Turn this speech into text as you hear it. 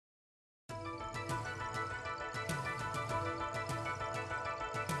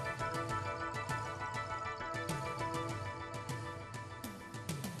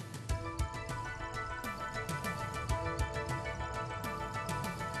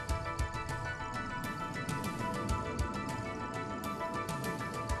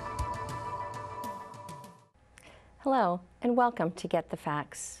Hello, and welcome to Get the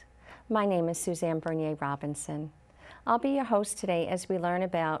Facts. My name is Suzanne Bernier Robinson. I'll be your host today as we learn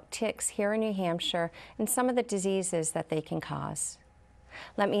about ticks here in New Hampshire and some of the diseases that they can cause.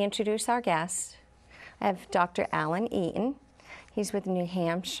 Let me introduce our guest. I have Dr. Alan Eaton. He's with New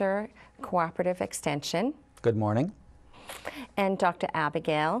Hampshire Cooperative Extension. Good morning. And Dr.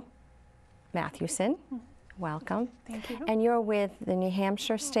 Abigail Mathewson. Welcome. Thank you. And you're with the New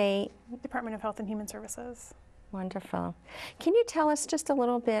Hampshire State Department of Health and Human Services. Wonderful. Can you tell us just a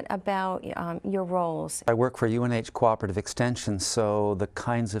little bit about your roles? I work for UNH Cooperative Extension, so the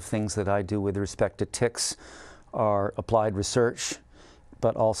kinds of things that I do with respect to ticks are applied research,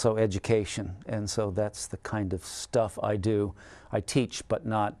 but also education. And so that's the kind of stuff I do. I teach, but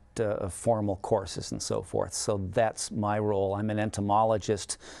not formal courses and so forth. So that's my role. I'm an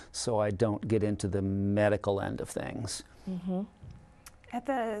entomologist, so I don't get into the medical end of things. Mm-hmm. At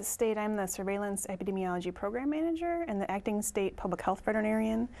the state, I'm the Surveillance Epidemiology Program Manager and the Acting State Public Health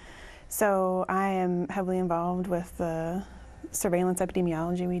Veterinarian. So I am heavily involved with the surveillance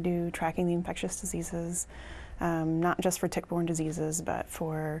epidemiology we do, tracking the infectious diseases, not just for tick-borne diseases, but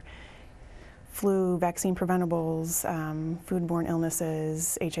for flu, vaccine preventables, foodborne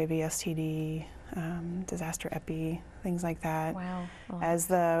illnesses, HIV, STD, disaster epi, things like that. Wow. Oh. As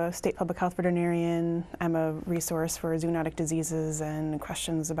the state public health veterinarian, I'm a resource for zoonotic diseases and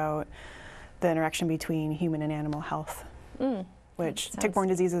questions about the interaction between human and animal health, which tick-borne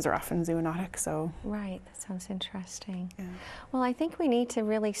diseases are often zoonotic. So right, that sounds interesting. Yeah. Well, I think we need to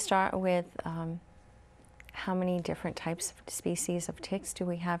really start with how many different types of species of ticks do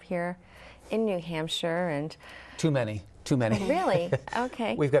we have here in New Hampshire? And Too many. really?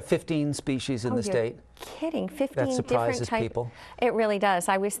 Okay. We've got 15 species in the state. Kidding, 15 That surprises different types. people. It really does.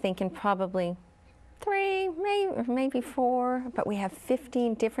 I was thinking probably 3, maybe 4, but we have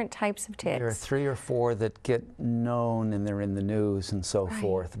 15 different types of ticks. There are 3 or 4 that get known and they're in the news and so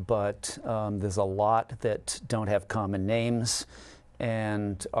forth, but there's a lot that don't have common names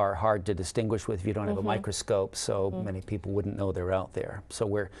and are hard to distinguish with if you don't have a microscope, so many people wouldn't know they're out there. So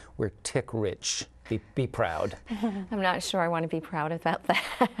we're tick rich. Be proud. I'm not sure I want to be proud about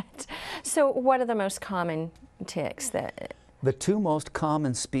that. So what are the most common ticks that... The 2 most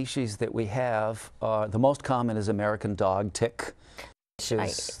common species that we have, the most common is American dog tick, which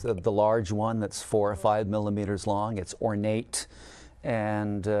is the large one that's 4 or 5 millimeters long. It's ornate.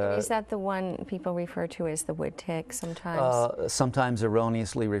 And is that the one people refer to as the wood tick sometimes? Sometimes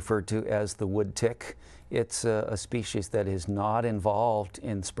erroneously referred to as the wood tick. It's a species that is not involved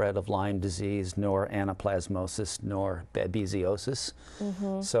in spread of Lyme disease, nor anaplasmosis, nor babesiosis.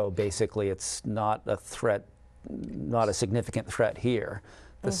 So basically it's not a threat, not a significant threat here.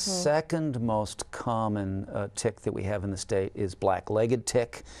 The second most common tick that we have in the state is black-legged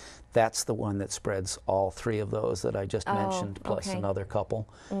tick. That's the one that spreads all 3 of those that I just mentioned, plus another couple.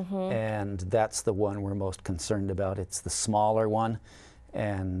 And that's the one we're most concerned about. It's the smaller one,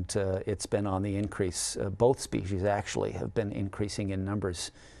 and it's been on the increase. Both species actually have been increasing in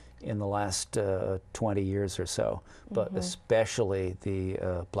numbers in the last 20 years or so, but especially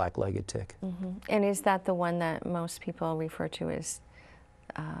the black-legged tick. And is that the one that most people refer to as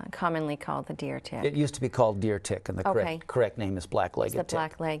commonly called the deer tick? It used to be called deer tick, and the correct name is black-legged tick. It's the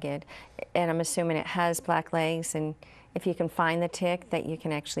black-legged. And I'm assuming it has black legs, and if you can find the tick, that you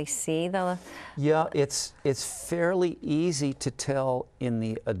can actually see the... Yeah, it's fairly easy to tell in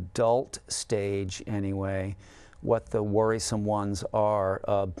the adult stage anyway what the worrisome ones are.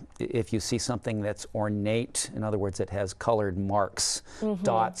 If you see something that's ornate, in other words, it has colored marks,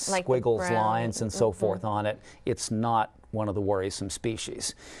 dots, like squiggles, lines, and so forth on it, it's not one of the worrisome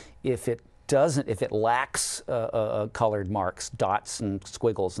species. If it lacks colored marks, dots and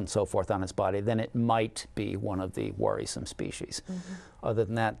squiggles and so forth on its body, then it might be one of the worrisome species. Other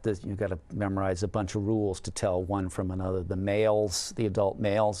than that, you've got to memorize a bunch of rules to tell one from another. The adult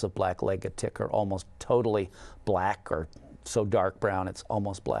males of black-legged tick are almost totally black, or so dark brown it's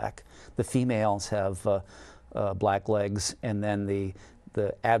almost black. The females have black legs, and then the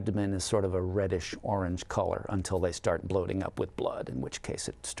abdomen is sort of a reddish-orange color until they start bloating up with blood, in which case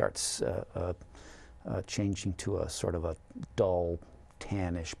it starts changing to a sort of a dull,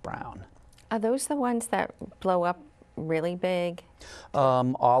 tannish brown. Are those the ones that blow up really big?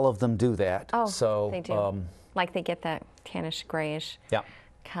 All of them do that. Oh, so, they do. Like they get that tannish, grayish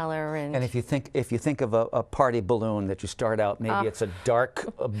color. And if you think of a party balloon that you start out, maybe it's a dark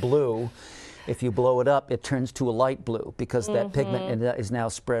blue. If you blow it up, it turns to a light blue because that pigment is now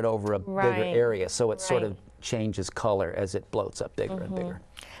spread over a bigger area. So it sort of changes color as it bloats up bigger and bigger.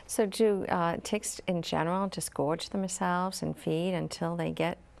 So do ticks in general just gorge themselves and feed until they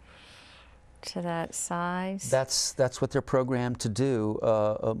get to that size? That's what they're programmed to do.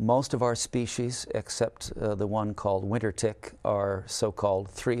 Most of our species, except the one called winter tick, are so-called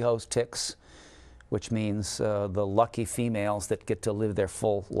three-host ticks, which means the lucky females that get to live their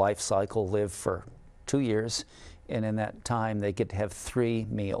full life cycle live for 2 years, and in that time they get to have 3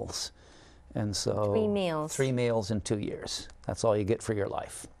 meals. And so 3 meals. 3 meals in 2 years. That's all you get for your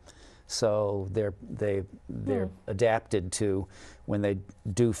life. So they're adapted to, when they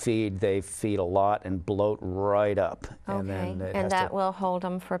do feed, they feed a lot and bloat right up. Okay, and that will hold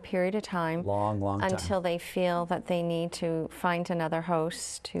them for a period of time. Long time. Until they feel that they need to find another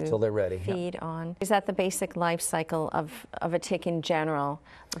host to Until they're ready, feed on. Is that the basic life cycle of a tick in general?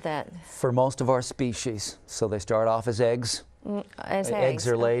 For most of our species. So they start off as eggs. Eggs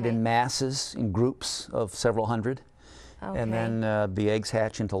are laid in masses, in groups of several hundred. Okay. And then the eggs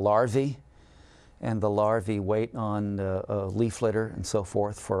hatch into larvae, and the larvae wait on leaf litter and so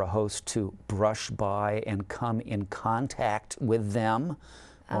forth for a host to brush by and come in contact with them.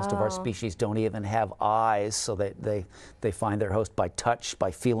 Most of our species don't even have eyes, so they find their host by touch, by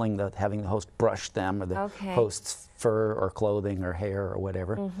feeling having the host brush them, or the host's fur or clothing or hair or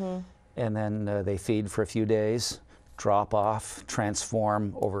whatever. And then they feed for a few days, drop off,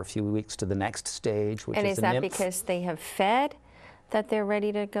 transform over a few weeks to the next stage, which is the nymph. And is that because they have fed that they're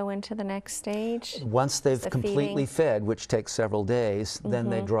ready to go into the next stage? Once they've completely fed, which takes several days, then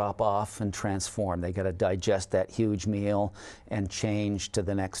they drop off and transform. They got to digest that huge meal and change to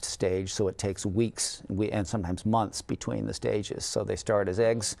the next stage, so it takes weeks and sometimes months between the stages. So they start as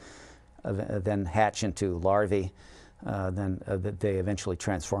eggs, then hatch into larvae, then they eventually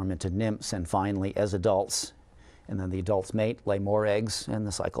transform into nymphs, and finally as adults. And then the adults mate, lay more eggs, and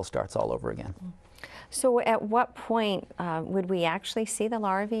the cycle starts all over again. So at what point would we actually see the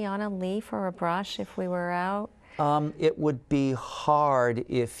larvae on a leaf or a brush if we were out? It would be hard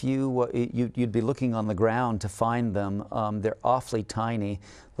if you'd be looking on the ground to find them. They're awfully tiny.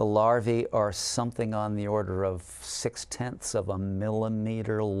 The larvae are something on the order of 0.6 of a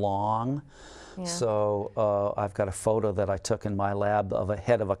millimeter long. Yeah. So I've got a photo that I took in my lab of a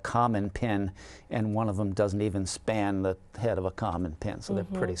head of a common pin, and one of them doesn't even span the head of a common pin, so they're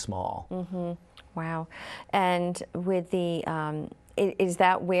pretty small. Wow. And with the, is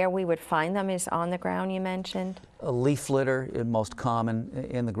that where we would find them, is on the ground, you mentioned? A leaf litter is most common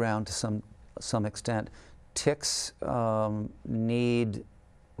in the ground to some extent. Ticks need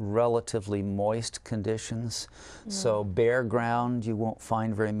relatively moist conditions. So bare ground you won't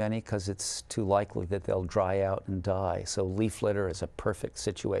find very many because it's too likely that they'll dry out and die. So leaf litter is a perfect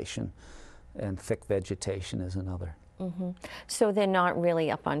situation, and thick vegetation is another. So they're not really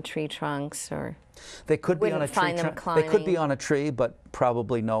up on tree trunks, or they could be on a tree trunk. They could be on a tree, but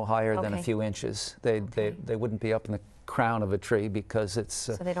probably no higher than a few inches. They wouldn't be up in the crown of a tree because it's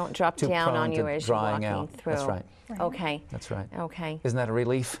so they don't drop too down prone on you to as you're drying walking out. through. That's right. Okay. That's right. Okay. Isn't that a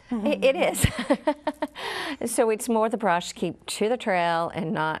relief? It is. So it's more the brush, keep to the trail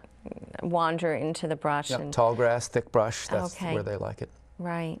and not wander into the brush. Yep, tall grass, thick brush, that's where they like it.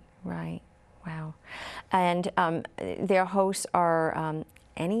 Right, right. Wow. And their hosts are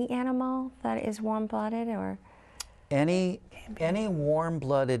any animal that is warm-blooded, or? Any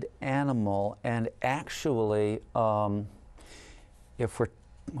warm-blooded animal, and actually,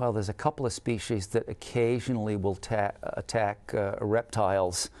 there's a couple of species that occasionally will attack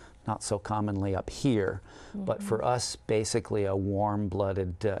reptiles, not so commonly up here, but for us, basically a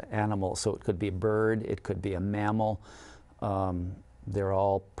warm-blooded animal. So it could be a bird, it could be a mammal. They're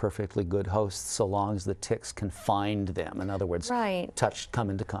all perfectly good hosts so long as the ticks can find them. In other words,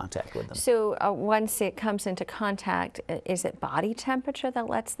 come into contact with them. So once it comes into contact, is it body temperature that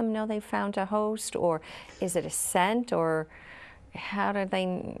lets them know they've found a host, or is it a scent, or how do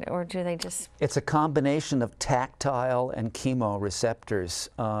they just? It's a combination of tactile and chemoreceptors.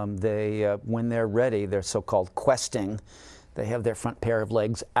 When they're ready, they're so-called questing. They have their front pair of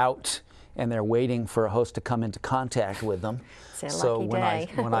legs out, and they're waiting for a host to come into contact with them. So when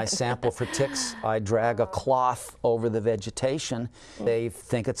I sample for ticks, I drag a cloth over the vegetation. They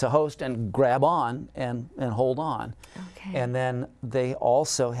think it's a host and grab on and hold on. Okay. And then they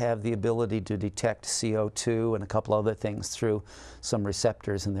also have the ability to detect CO2 and a couple other things through some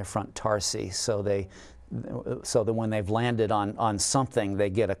receptors in their front tarsi. So that when they've landed on something, they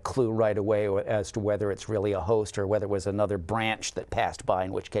get a clue right away as to whether it's really a host or whether it was another branch that passed by,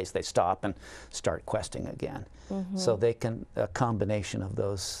 in which case they stop and start questing again. So they can, a combination of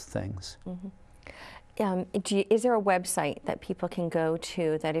those things. Is there a website that people can go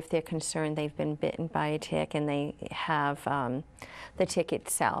to that if they're concerned they've been bitten by a tick and they have the tick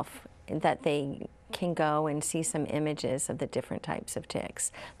itself, that they can go and see some images of the different types of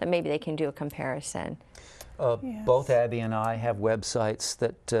ticks, that maybe they can do a comparison? Yes. Both Abby and I have websites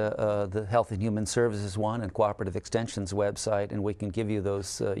that the Health and Human Services one and Cooperative Extension's website, and we can give you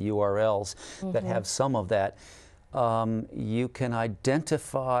those URLs that have some of that. You can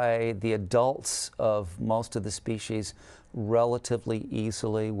identify the adults of most of the species relatively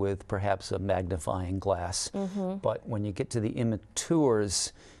easily with perhaps a magnifying glass. But when you get to the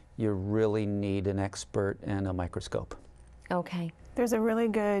immatures, you really need an expert and a microscope. Okay. There's a really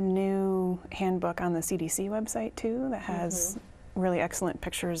good new handbook on the CDC website too that has really excellent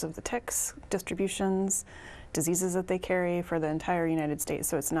pictures of the ticks, distributions, diseases that they carry for the entire United States.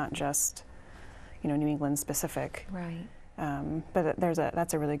 So it's not just, New England specific. Right. But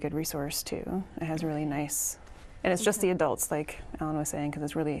that's a really good resource too. It has really nice, and it's just the adults, like Ellen was saying, because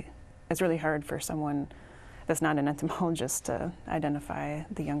it's really hard for someone that's not an entomologist to identify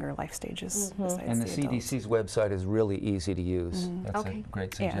the younger life stages besides And the adults. CDC's website is really easy to use. That's Okay. a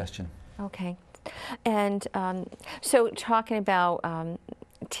great Yeah. suggestion. Okay. And so talking about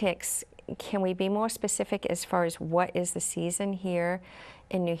ticks, can we be more specific as far as what is the season here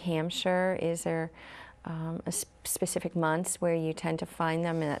in New Hampshire? Is there specific months where you tend to find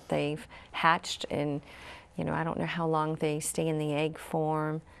them and that they've hatched, and I don't know how long they stay in the egg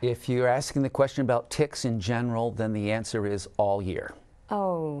form? If you're asking the question about ticks in general, then the answer is all year.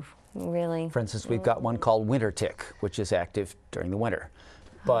 Oh, really? For instance, we've got one called winter tick, which is active during the winter.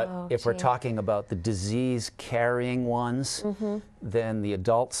 But if we're talking about the disease-carrying ones, then the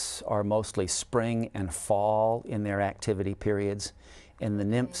adults are mostly spring and fall in their activity periods, and the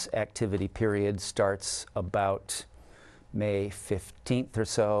nymphs' activity period starts about May 15th or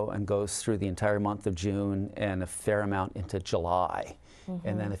so and goes through the entire month of June and a fair amount into July.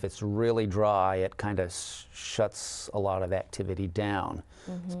 And then if it's really dry, it kind of shuts a lot of activity down.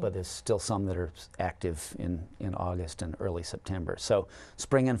 But there's still some that are active in August and early September. So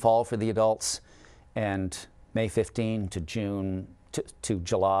spring and fall for the adults, and May 15 to June to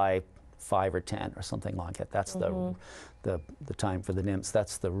July 5 or 10 or something like that. That's the time for the nymphs.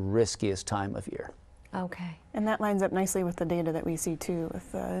 That's the riskiest time of year. Okay. And that lines up nicely with the data that we see too, with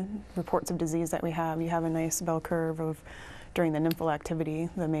the reports of disease that we have. You have a nice bell curve of during the nymphal activity,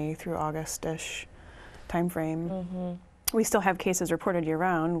 the May through August-ish time frame. We still have cases reported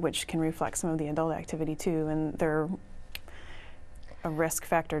year-round, which can reflect some of the adult activity too, and they're a risk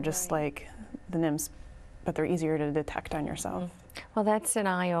factor just like the nymphs, but they're easier to detect on yourself. Well, that's an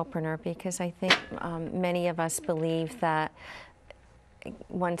eye-opener, because I think many of us believe that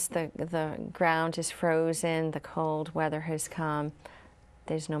once the ground is frozen, the cold weather has come,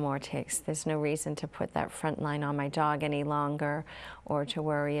 there's no more ticks. There's no reason to put that front line on my dog any longer or to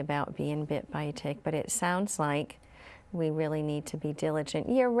worry about being bit by a tick. But it sounds like we really need to be diligent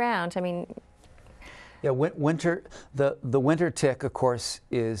year-round. I mean, yeah, the winter tick, of course,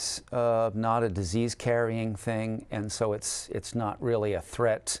 is not a disease-carrying thing, and so it's not really a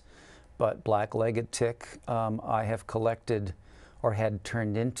threat. But black-legged tick, I have collected or had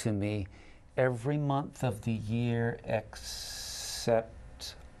turned into me every month of the year except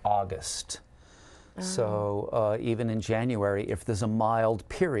August. So even in January, if there's a mild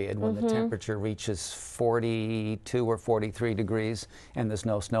period when the temperature reaches 42 or 43 degrees and there's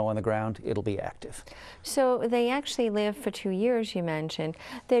no snow on the ground, it'll be active. so they actually live for 2 years, you mentioned.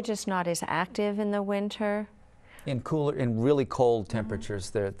 They're just not as active in the winter. In really cold temperatures,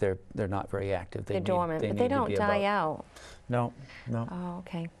 they're not very active. They're dormant, but they don't die out. No, no. Oh,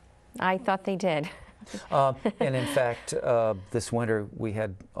 okay. I thought they did. And in fact, this winter we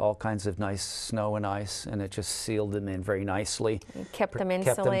had all kinds of nice snow and ice, and it just sealed them in very nicely. It kept them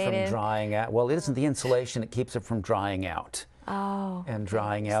Kept them insulated. from drying out. Well, it isn't the insulation, it keeps it from drying out. Oh. And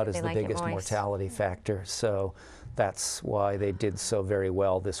drying so out is they the like it biggest moist. mortality factor. So that's why they did so very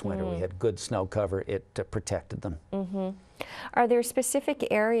well this winter. We had good snow cover. It protected them. Are there specific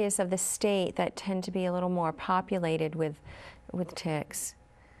areas of the state that tend to be a little more populated with ticks?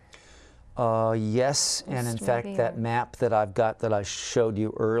 Yes, and in fact, that map that I've got that I showed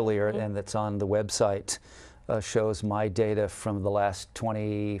you earlier and that's on the website shows my data from the last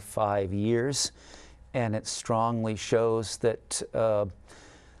 25 years, and it strongly shows that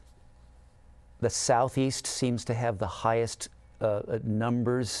the southeast seems to have the highest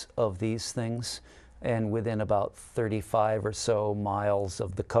numbers of these things, and within about 35 or so miles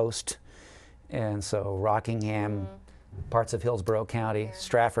of the coast. And so Rockingham, parts of Hillsborough County,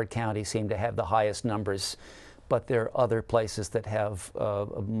 Stratford County seem to have the highest numbers, but there are other places that have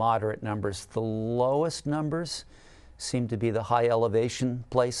moderate numbers. The lowest numbers seem to be the high elevation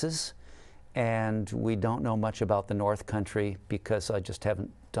places, and we don't know much about the North Country because I just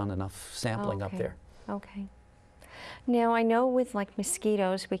haven't done enough sampling up there. Okay. Now I know with like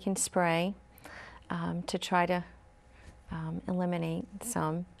mosquitoes we can spray to try to eliminate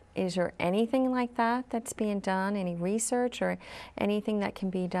some. Is there anything like that that's being done? Any research or anything that can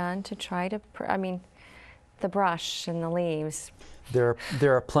be done to try to? I mean, the brush and the leaves. There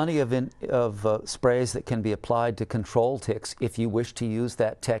are plenty of sprays that can be applied to control ticks. If you wish to use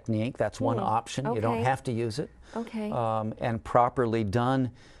that technique, that's one option. Okay. You don't have to use it. Okay. And properly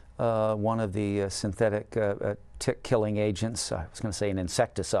done, one of the synthetic tick-killing agents, I was going to say an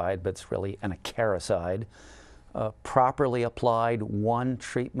insecticide, but it's really an acaricide, properly applied, one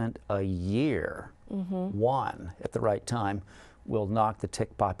treatment a year, one at the right time, will knock the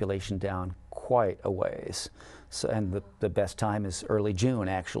tick population down quite a ways. So, and the best time is early June,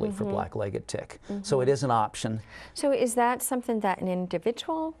 actually, for black-legged tick. So it is an option. So is that something that an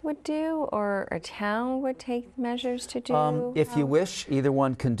individual would do or a town would take measures to do? If you wish, either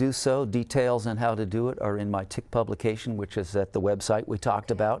one can do so. Details on how to do it are in my tick publication, which is at the website we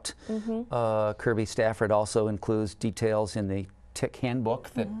talked about. Kirby Stafford also includes details in the tick handbook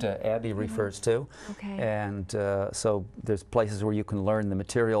that Abby refers to. And so there's places where you can learn the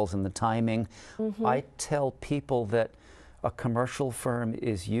materials and the timing. I tell people that a commercial firm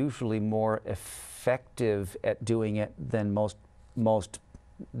is usually more effective at doing it than most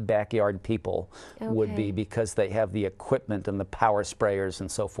backyard people would be, because they have the equipment and the power sprayers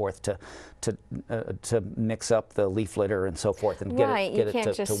and so forth to mix up the leaf litter and so forth and get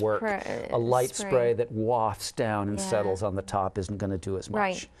it to work. A light spray that wafts down and settles on the top isn't going to do as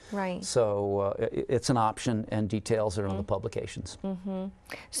much. Right. So it's an option, and details are on the publications.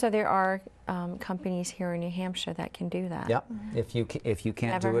 So there are companies here in New Hampshire that can do that. Yep. If you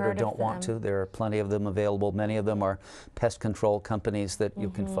can't do it or don't want to, there are plenty of them available. Many of them are pest control companies that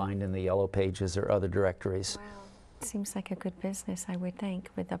you can find in the Yellow Pages or other directories. Wow. Seems like a good business, I would think,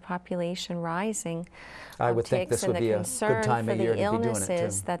 with the population rising. I would think this would be a good time of year to be doing it too. The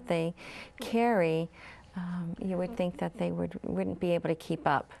illnesses that they carry, you would think that they wouldn't be able to keep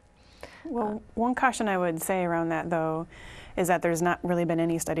up. Well, one caution I would say around that, though, is that there's not really been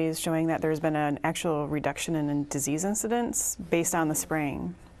any studies showing that there's been an actual reduction in disease incidence based on the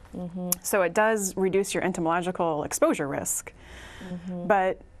spraying. So it does reduce your entomological exposure risk,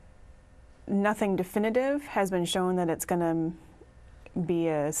 but nothing definitive has been shown that it's going to be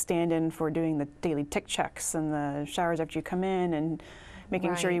a stand-in for doing the daily tick checks and the showers after you come in and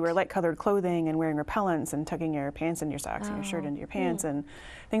making sure you wear light-colored clothing and wearing repellents and tucking your pants into your socks and your shirt into your pants and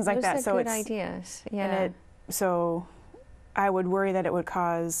things like that. Those are good ideas. Yeah. So I would worry that it would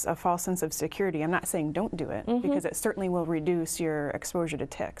cause a false sense of security. I'm not saying don't do it, because it certainly will reduce your exposure to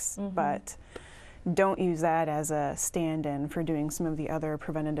ticks, but don't use that as a stand-in for doing some of the other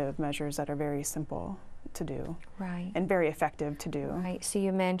preventative measures that are very simple to do and very effective to do. Right. So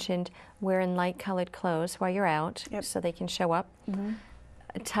you mentioned wearing light-colored clothes while you're out so they can show up.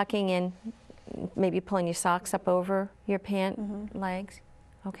 Tucking in, maybe pulling your socks up over your pant legs.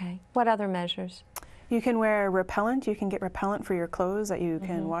 Okay. What other measures? You can wear repellent. You can get repellent for your clothes that you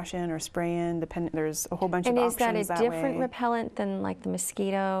can wash in or spray in. There's a whole bunch of options that way. And is that a different repellent than like the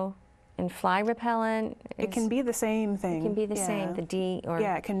mosquito and fly repellent? It can be the same thing. It can be the same, the D or...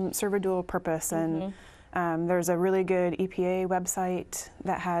 Yeah, it can serve a dual purpose. And there's a really good EPA website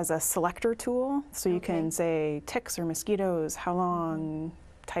that has a selector tool. So you can say ticks or mosquitoes, how long,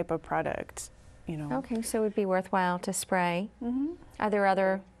 type of product, you know. Okay, so it would be worthwhile to spray. Are there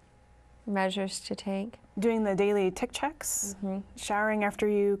other measures to take? Doing the daily tick checks, showering after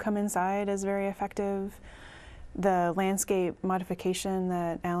you come inside is very effective. The landscape modification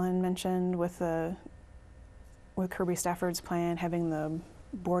that Alan mentioned with Kirby Stafford's plan, having the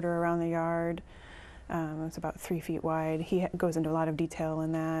border around the yard, it's about 3 feet wide. He goes into a lot of detail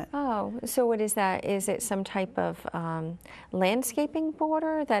in that. Oh, so what is that? Is it some type of landscaping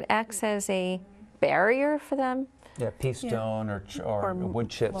border that acts as a barrier for them? Yeah, pea stone or wood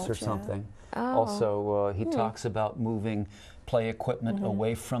chips mulch, or something. Also, he talks about moving play equipment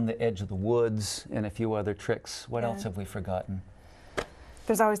away from the edge of the woods and a few other tricks. What else have we forgotten?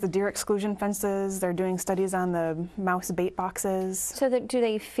 There's always the deer exclusion fences. They're doing studies on the mouse bait boxes. So do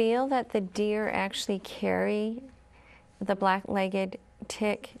they feel that the deer actually carry the black-legged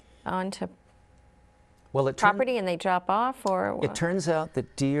tick onto property and they drop off? Or it turns out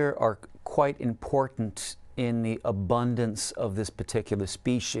that deer are quite important in the abundance of this particular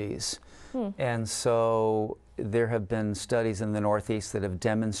species. And so there have been studies in the Northeast that have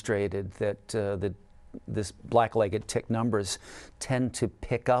demonstrated that this black-legged tick numbers tend to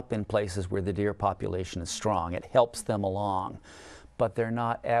pick up in places where the deer population is strong. It helps them along. but they're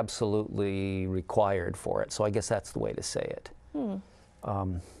not absolutely required for it. So I guess that's the way to say it.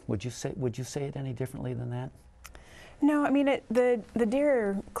 Would you say it any differently than that? No, I mean, the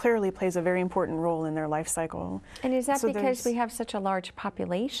deer clearly plays a very important role in their life cycle. And is that So because we have such a large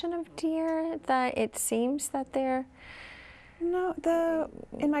population of deer that it seems that they're... No,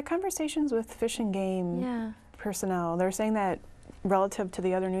 in my conversations with Fish and Game personnel, they're saying that relative to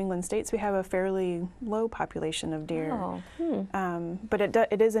the other New England states, we have a fairly low population of deer. But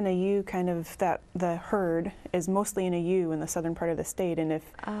it is in a U kind of, that the herd is mostly in a U in the southern part of the state. And if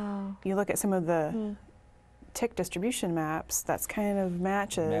you look at some of the tick distribution maps, that's kind of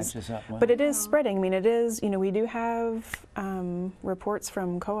matches up well. But it is spreading. I mean, it is, we do have reports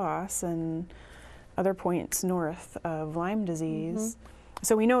from COAS and other points north of Lyme disease.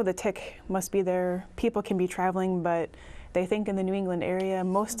 So we know the tick must be there. People can be traveling, but they think in the New England area,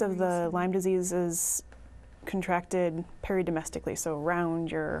 most of the Lyme disease is contracted peridomestically, so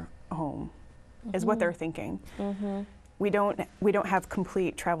around your home, is what they're thinking. We don't have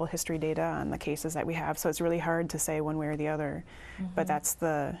complete travel history data on the cases that we have, so it's really hard to say one way or the other. But that's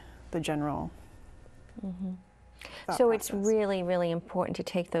the general. So it's really, really important to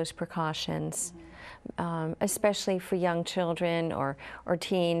take those precautions, especially for young children or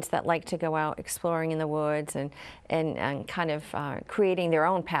teens that like to go out exploring in the woods and kind of creating their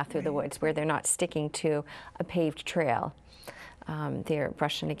own path through the woods where they're not sticking to a paved trail. They're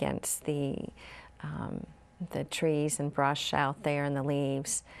brushing against the trees and brush out there and the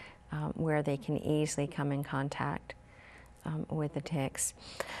leaves where they can easily come in contact with the ticks.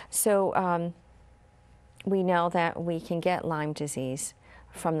 So we know that we can get Lyme disease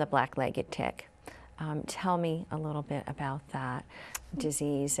from the black-legged tick. Tell me a little bit about that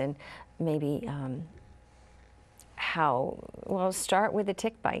disease and maybe we'll start with the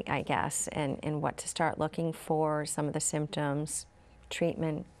tick bite, I guess, and what to start looking for, some of the symptoms,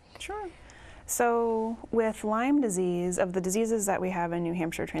 treatment. Sure. So with Lyme disease, of the diseases that we have in New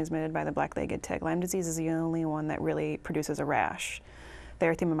Hampshire transmitted by the black-legged tick, Lyme disease is the only one that really produces a rash, the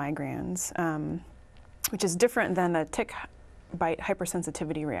erythema migrans, which is different than the tick bite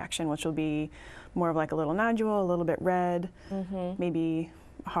hypersensitivity reaction, which will be more of like a little nodule, a little bit red, maybe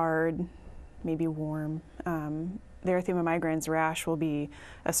hard, maybe warm. The erythema migrans rash will be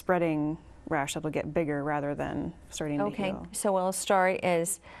a spreading rash that will get bigger rather than starting to heal. Okay, so we'll start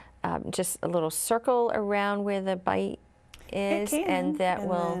as just a little circle around where the bite is, and that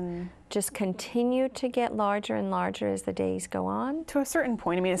will just continue to get larger and larger as the days go on? To a certain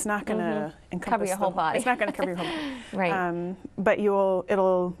point. I mean, it's not going to cover your whole body. It's not going to cover your whole body. Right. But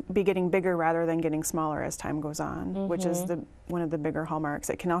it'll be getting bigger rather than getting smaller as time goes on, which is one of the bigger hallmarks.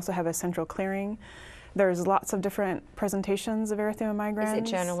 It can also have a central clearing. There's lots of different presentations of erythema migrans. Is it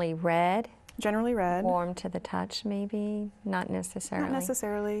generally red? Generally red. Warm to the touch, maybe? Not necessarily. Not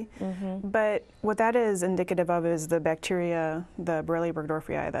necessarily. But what that is indicative of is the bacteria, the Borrelia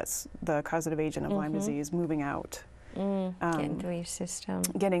burgdorferi, that's the causative agent of Lyme disease, moving out. Getting through your system.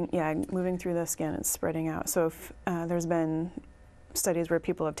 Moving through the skin and spreading out. So if, there's been studies where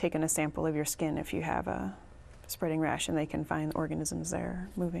people have taken a sample of your skin if you have a spreading rash, and they can find organisms there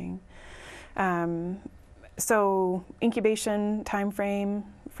moving. So incubation time frame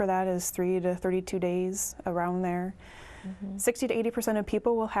for that is 3 to 32 days, around there. 60 to 80% of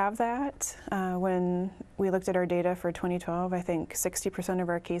people will have that. When we looked at our data for 2012, I think 60% of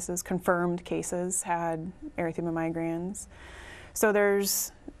our cases, confirmed cases, had erythema migrans. So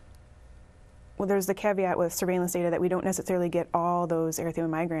there's the caveat with surveillance data that we don't necessarily get all those erythema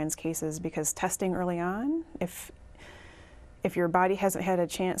migrans cases, because testing early on, if your body hasn't had a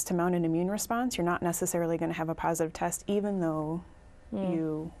chance to mount an immune response, you're not necessarily going to have a positive test, even though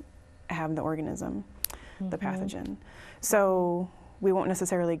you have the organism, the pathogen. So we won't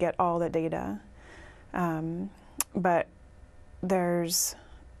necessarily get all the data, but that's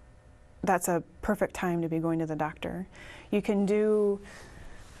a perfect time to be going to the doctor. You can do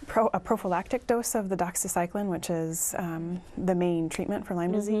a prophylactic dose of the doxycycline, which is the main treatment for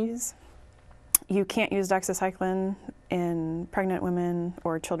Lyme disease. You can't use doxycycline in pregnant women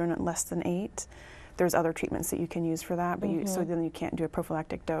or children at less than 8. There's other treatments that you can use for that, but so then you can't do a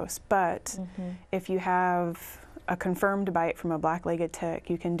prophylactic dose. But if you have a confirmed bite from a black-legged tick,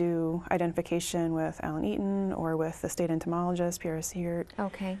 you can do identification with Alan Eaton or with the state entomologist, Pierre Seert.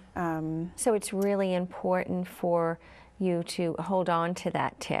 Okay. So it's really important for you to hold on to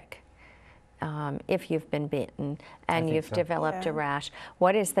that tick if you've been bitten and you've developed a rash.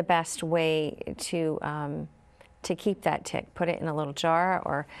 What is the best way to keep that tick? Put it in a little jar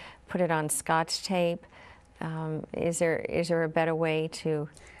or put it on Scotch tape? Is there a better way to?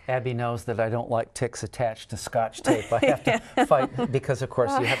 Abby knows that I don't like ticks attached to Scotch tape. I have to fight because, of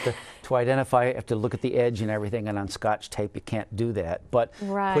course, you have to identify, you have to look at the edge and everything, and on Scotch tape you can't do that. But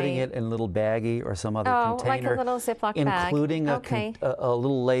putting it in a little baggie or some other container, like a little Ziploc bag, including a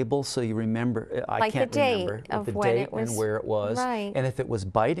little label so you remember. I like can't remember of the when date it was, and where it was. Right. And if it was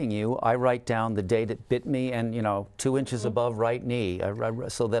biting you, I write down the date it bit me and 2 inches above right knee,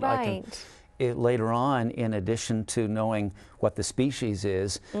 so that I can. Later on, in addition to knowing what the species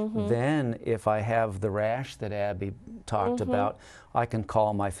is, then if I have the rash that Abby talked about, I can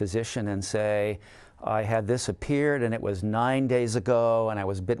call my physician and say, I had this appeared and it was 9 days ago and I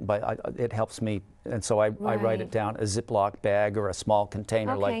was bitten by, it helps me, and so I write it down, a Ziploc bag or a small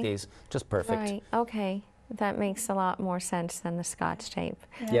container like these, just perfect. Right, okay. That makes a lot more sense than the Scotch tape.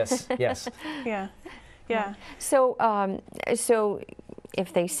 Yes, yes. Yeah. So, so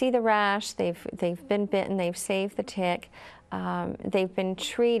if they see the rash, they've been bitten, they've saved the tick, they've been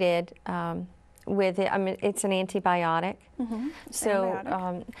treated with it. I mean, it's an antibiotic.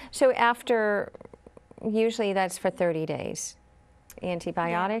 So, so after, usually that's for 30 days.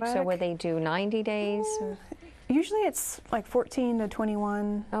 Antibiotics, or would they do 90 days? Usually it's like 14 to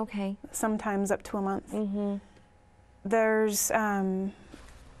 21. Okay. Sometimes up to a month. There's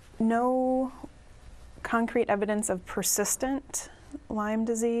no concrete evidence of persistent Lyme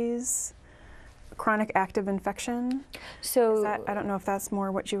disease, chronic active infection. So I don't know if that's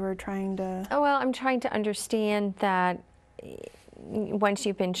more what you were trying to... Oh, well, I'm trying to understand that once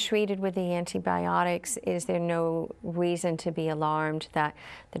you've been treated with the antibiotics, is there no reason to be alarmed that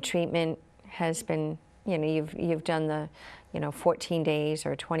the treatment has been, you've done the 14 days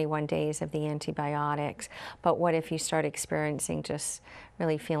or 21 days of the antibiotics, but what if you start experiencing just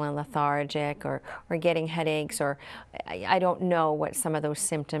really feeling lethargic or getting headaches, or I don't know what some of those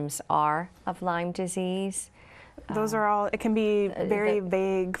symptoms are of Lyme disease. Those are all, it can be very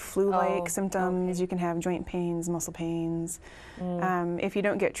vague flu-like symptoms. You can have joint pains, muscle pains. If you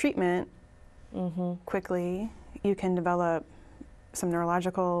don't get treatment quickly, you can develop some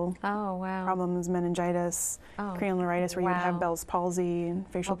neurological problems, meningitis, cranial neuritis, where you would have Bell's palsy and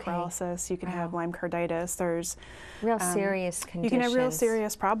facial paralysis. You can have Lyme carditis. There's real serious conditions. You can have real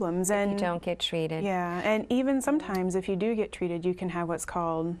serious problems, and you don't get treated. Yeah, and even sometimes if you do get treated, you can have what's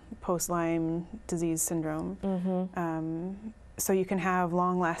called post-Lyme disease syndrome. So you can have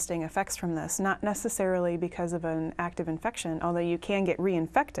long-lasting effects from this, not necessarily because of an active infection, although you can get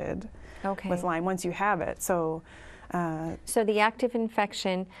reinfected with Lyme once you have it. So the active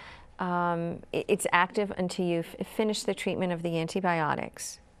infection, it's active until you've finished the treatment of the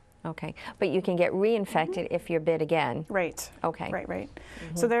antibiotics. Okay, but you can get reinfected if you're bit again. Right. Okay. Right.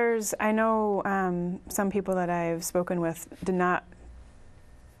 So I know some people that I've spoken with did not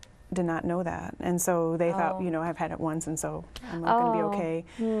know that, and so they thought, I've had it once, and so I'm not going to be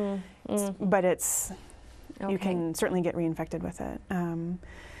okay. But you can certainly get reinfected with it.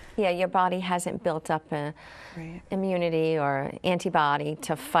 Yeah, your body hasn't built up a immunity or antibody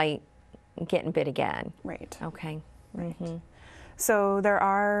to fight getting bit again. Right. Okay. Right. So there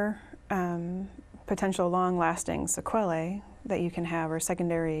are potential long-lasting sequelae that you can have, or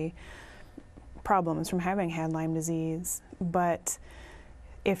secondary problems from having had Lyme disease. But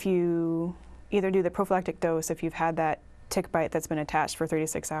if you either do the prophylactic dose, if you've had that tick bite that's been attached for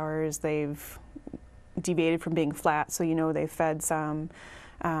 36 hours, they've deviated from being flat, so they've fed some,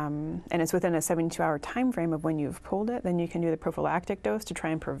 and it's within a 72-hour time frame of when you've pulled it, then you can do the prophylactic dose to try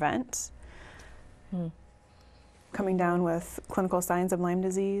and prevent coming down with clinical signs of Lyme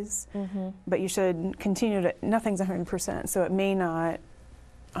disease. But you should continue to, nothing's 100%, so it may not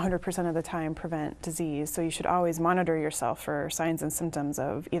 100% of the time prevent disease. So you should always monitor yourself for signs and symptoms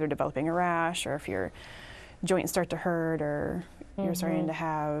of either developing a rash, or if your joints start to hurt, or you're starting to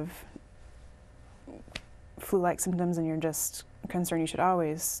have flu-like symptoms and you're just concerned. You should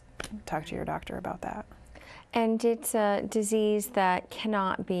always talk to your doctor about that. And it's a disease that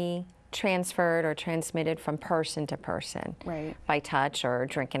cannot be transferred or transmitted from person to person, by touch or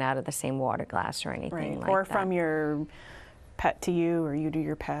drinking out of the same water glass or anything like that. Or from your pet to you, or you to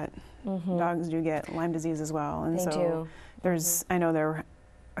your pet. Dogs do get Lyme disease as well, and so there's, I know there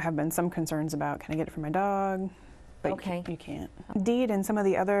have been some concerns about, can I get it from my dog? But you can't. DEET and some of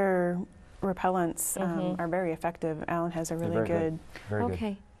the other repellents are very effective. Alan has a really good. Very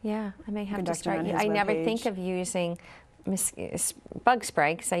good. Yeah, I may have to start. I never think of using bug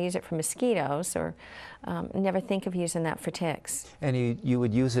spray because I use it for mosquitoes, or never think of using that for ticks. And you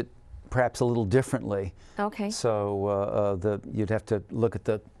would use it perhaps a little differently. So you'd have to look at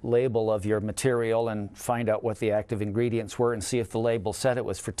the label of your material and find out what the active ingredients were and see if the label said it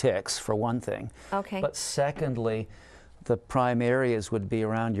was for ticks, for one thing. But secondly, the prime areas would be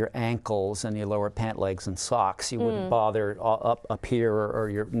around your ankles and your lower pant legs and socks. You wouldn't bother up here or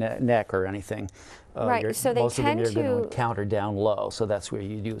your neck or anything. Right, so they most of them tend you're going to to encounter down low, so that's where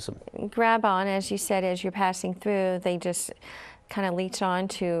you'd use them. grab on, as you said, as you're passing through. They just kind of leech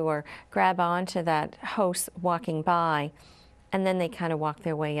onto or grab onto that host walking by, and then they kind of walk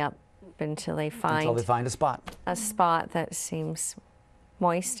their way up until they find a spot. A spot that seems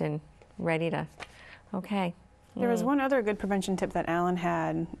moist and ready to, okay. There was one other good prevention tip that Alan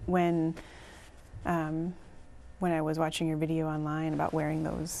had when I was watching your video online about wearing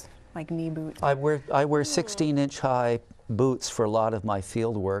those like knee boots. I wear 16-inch high boots for a lot of my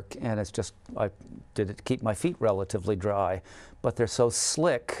field work, and it's just, I did it to keep my feet relatively dry, but they're so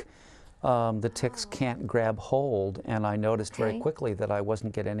slick the ticks can't grab hold, and I noticed very quickly that I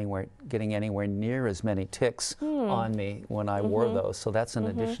wasn't getting anywhere near as many ticks on me when I wore those, so that's an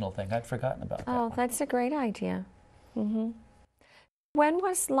additional thing. I'd forgotten about that. Oh, that's a great idea. When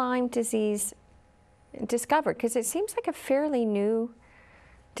was Lyme disease discovered? Because it seems like a fairly new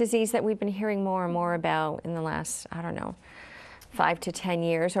disease that we've been hearing more and more about in the last, I don't know, 5 to 10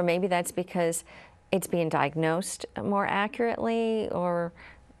 years, or maybe that's because it's being diagnosed more accurately, or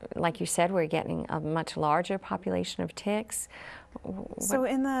like you said, we're getting a much larger population of ticks. So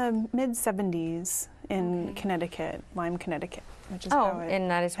in the mid-70s in Connecticut, Lyme, Connecticut, which is how it, and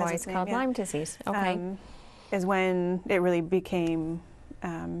that is why it's name, called Lyme disease. Okay. Is when it really became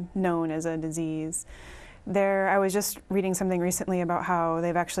known as a disease. I was just reading something recently about how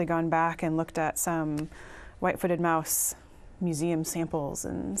they've actually gone back and looked at some white-footed mouse museum samples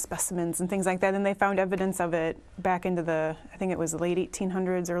and specimens and things like that, and they found evidence of it back into the, I think it was the late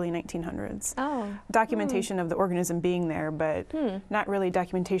 1800s, early 1900s. Oh. Documentation of the organism being there, but not really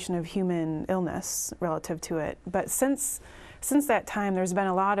documentation of human illness relative to it. But since that time, there's been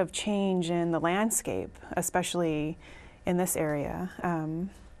a lot of change in the landscape, especially in this area.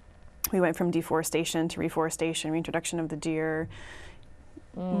 We went from deforestation to reforestation, reintroduction of the deer,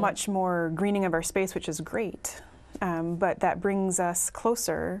 much more greening of our space, which is great. But that brings us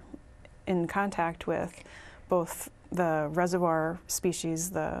closer in contact with both the reservoir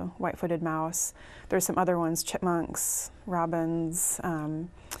species, the white-footed mouse. There's some other ones, chipmunks, robins,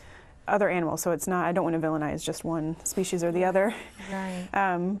 other animals. So it's not, I don't want to villainize just one species or the other.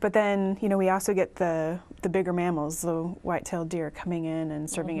 Right. But then, you know, we also get the bigger mammals, the white-tailed deer coming in and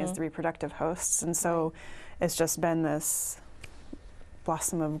serving as the reproductive hosts. And so it's just been this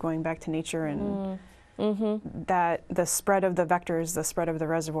blossom of going back to nature, and that the spread of the vectors, the spread of the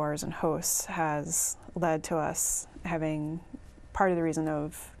reservoirs and hosts has led to us having part of the reason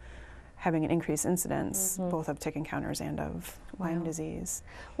of having an increased incidence, both of tick encounters and of Lyme disease.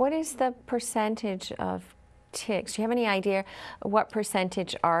 What is the percentage of ticks? Do you have any idea what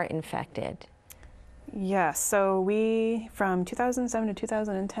percentage are infected? Yes, so from 2007 to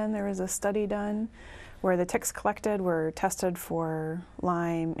 2010, there was a study done where the ticks collected were tested for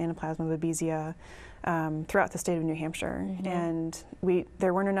Lyme, Anaplasma, Babesia, throughout the state of New Hampshire. And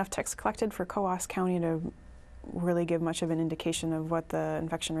there weren't enough ticks collected for Coos County to really give much of an indication of what the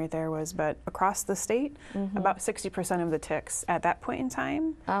infection rate there was, but across the state, about 60% of the ticks at that point in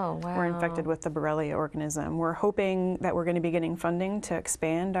time were infected with the Borrelia organism. We're hoping that we're going to be getting funding to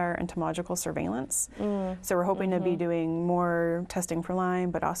expand our entomological surveillance. So we're hoping to be doing more testing for Lyme,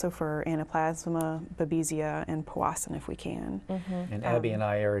 but also for Anaplasma, Babesia, and Powassan if we can. And Abby and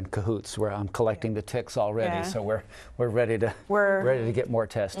I are in cahoots where I'm collecting the ticks already, so we're ready to get more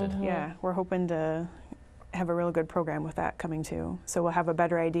tested. Yeah, we're hoping to have a real good program with that coming too. So we'll have a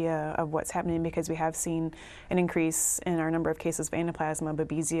better idea of what's happening, because we have seen an increase in our number of cases of Anaplasma,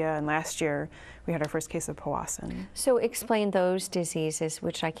 Babesia, and last year we had our first case of Powassan. So explain those diseases,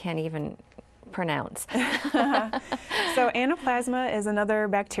 which I can't even pronounce. So Anaplasma is another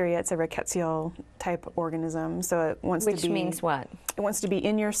bacteria. It's a rickettsial type organism. So it wants to be... Which means what? It wants to be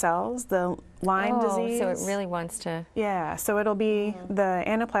in your cells, the Lyme disease. So it really wants to... Yeah, so it'll be the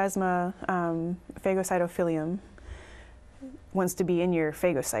Anaplasma phagocytophilium wants to be in your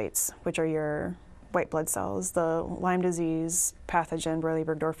phagocytes, which are your white blood cells. The Lyme disease pathogen, Borrelia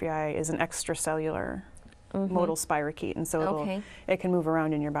burgdorferi, is an extracellular modal spirochete, and so it can move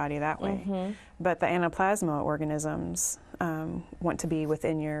around in your body that way. But the Anaplasma organisms want to be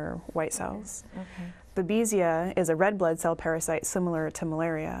within your white cells. Babesia is a red blood cell parasite similar to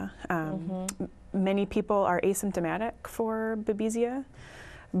malaria. Many people are asymptomatic for Babesia,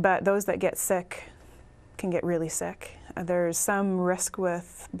 but those that get sick can get really sick. There's some risk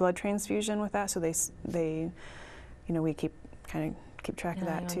with blood transfusion with that, so they you know, we keep track of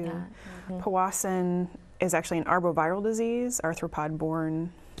that too. Powassan is actually an arboviral disease,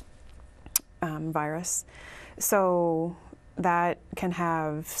 arthropod-borne virus. So that can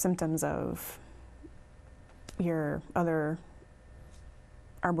have symptoms of your other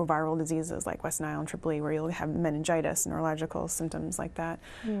arboviral diseases like West Nile and Tripoli, where you'll have meningitis, neurological symptoms like that.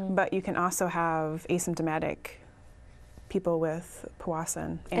 But you can also have asymptomatic people with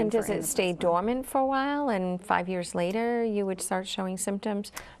Powassan. And does it stay dormant for a while, and 5 years later you would start showing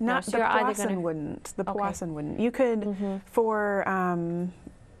symptoms? Not so the you're either Powassan gonna... wouldn't. The Okay. Powassan wouldn't. You could,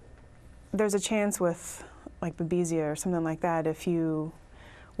 there's a chance with like Babesia or something like that, if you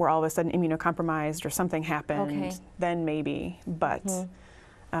were all of a sudden immunocompromised or something happened, then maybe, but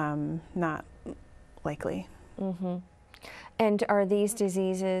not likely. And are these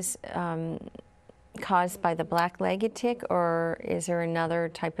diseases caused by the black-legged tick, or is there another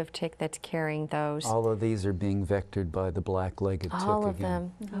type of tick that's carrying those? All of these are being vectored by the black-legged tick All of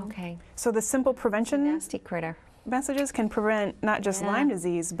again. them. Okay. So the simple prevention Nasty critter. messages can prevent not just Lyme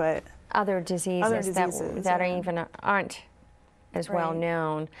disease, but Other diseases, that are yeah. even aren't as well Right.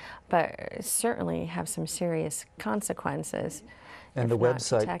 known, but certainly have some serious consequences. And the if not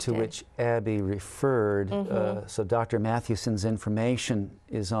website to detected. which Abby referred, so Dr. Mathewson's information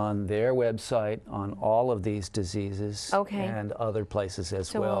is on their website on all of these diseases Okay. and other places as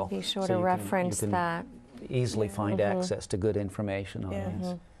So well. we'll be sure So to you can- reference you can that. easily find access to good information on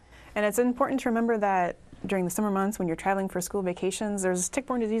these. and it's important to remember that during the summer months when you're traveling for school vacations, there's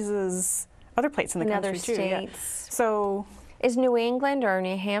tick-borne diseases other places in the In other country too. Yeah. states. So Is New England or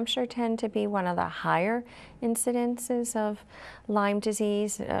New Hampshire tend to be one of the higher incidences of Lyme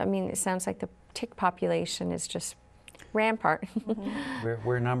disease? I mean, it sounds like the tick population is just rampart.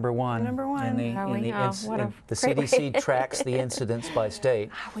 We're number one. Number one. In the, Are we? in the, Oh, what a and the great way. CDC tracks the incidence by state.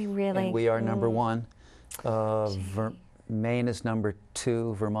 Are we really? And we are number one. Maine is number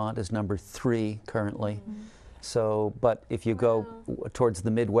 2. Vermont is number 3 currently. So, but if you go towards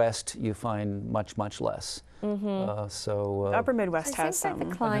the Midwest, you find much, much less. the upper Midwest It has seems like the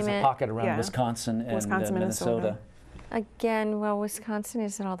some. climate. There's a pocket around Yeah. Wisconsin and Wisconsin, Minnesota. Minnesota. Again, well, Wisconsin,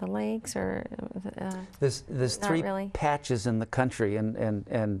 is it all the lakes or? There's Not 3 really. patches in the country,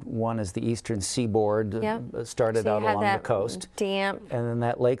 and one is the eastern seaboard, Yep. started So you out have along the that coast. damp. And then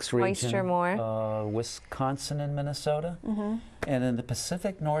that lakes region, Moisture more. Wisconsin and Minnesota. And in the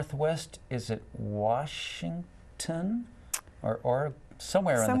Pacific Northwest, is it Washington or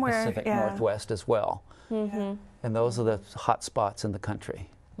somewhere in the Somewhere, Pacific yeah. Northwest as well? Yeah. And those are the hot spots in the country.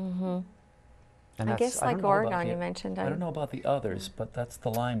 And I that's- guess don't like know about Oregon, the- you mentioned. I don't know about the others, but that's the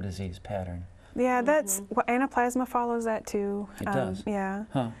Lyme disease pattern. Yeah, that's what anaplasma follows that too. It does? Yeah.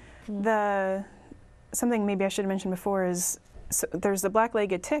 Huh. Something maybe I should have mentioned before is there's the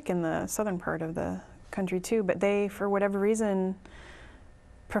black-legged tick in the southern part of the country too, but they, for whatever reason,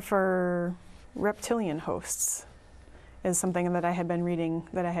 prefer reptilian hosts. Is something that I had been reading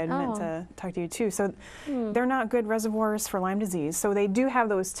that I had meant to talk to you too. So they're not good reservoirs for Lyme disease. So they do have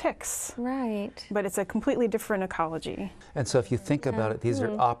those ticks, Right. but it's a completely different ecology. And so if you think about it, these are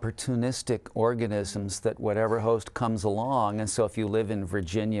opportunistic organisms that whatever host comes along, and so if you live in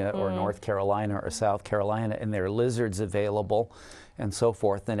Virginia or North Carolina or South Carolina and there are lizards available and so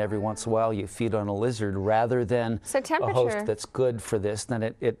forth, then every once in a while you feed on a lizard rather than So a temperature. host that's good for this, then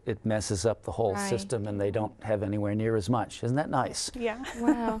it messes up the whole Right. system and they don't have anywhere near as much. Isn't that nice? Yeah.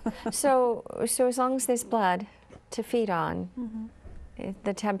 Wow. So as long as there's blood to feed on,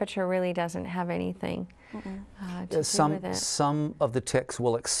 the temperature really doesn't have anything to do with it. Some of the ticks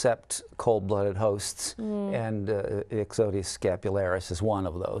will accept cold-blooded hosts, and Ixodes scapularis is one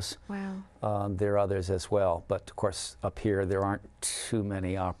of those. Wow. There are others as well, but of course up here there aren't too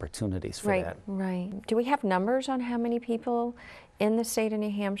many opportunities for Right, that. right. Do we have numbers on how many people in the state of New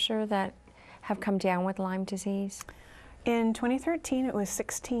Hampshire that have come down with Lyme disease? In 2013, it was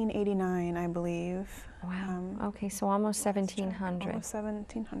 1689, I believe. Wow. Okay, so almost 1,700. Almost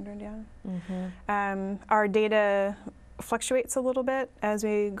 1,700, yeah. Our data fluctuates a little bit as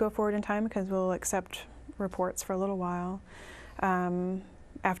we go forward in time because we'll accept reports for a little while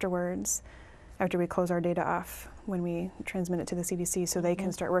afterwards, after we close our data off when we transmit it to the CDC so they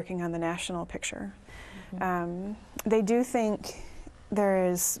can start working on the national picture. They do think there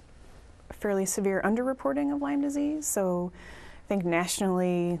is fairly severe underreporting of Lyme disease, so I think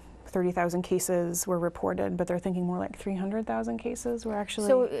nationally 30,000 cases were reported, but they're thinking more like 300,000 cases were actually.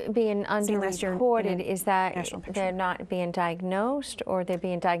 So being seen last year in underreported, a is that national picture. they're not being diagnosed, or they're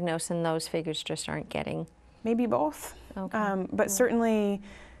being diagnosed and those figures just aren't getting? Maybe both, Okay. but certainly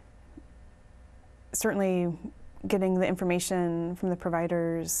getting the information from the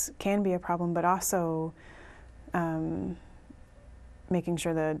providers can be a problem, but also making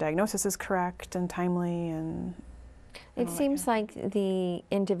sure the diagnosis is correct and timely and It seems like the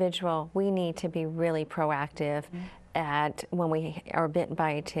individual, we need to be really proactive at when we are bitten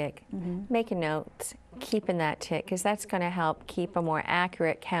by a tick. Make a note, keeping that tick, because that's going to help keep a more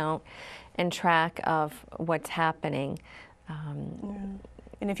accurate count and track of what's happening.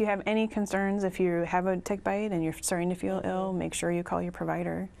 And if you have any concerns, if you have a tick bite and you're starting to feel ill, make sure you call your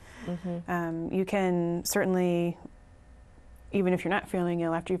provider. You can certainly, even if you're not feeling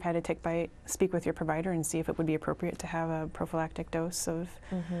ill after you've had a tick bite, speak with your provider and see if it would be appropriate to have a prophylactic dose of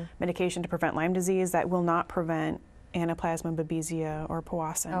medication to prevent Lyme disease that will not prevent Anaplasma, Babesia, or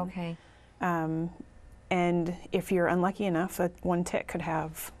Powassan. Okay. And if you're unlucky enough, that one tick could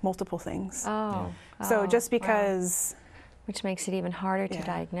have multiple things. Oh. So just because... Which makes it even harder to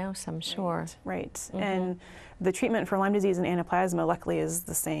diagnose, I'm sure. Right. And the treatment for Lyme disease and Anaplasma, luckily, is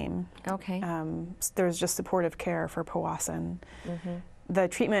the same. Okay. There's just supportive care for Powassan. The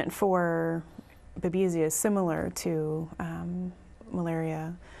treatment for Babesia is similar to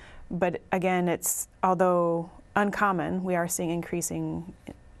malaria, but again, it's, although uncommon, we are seeing increasing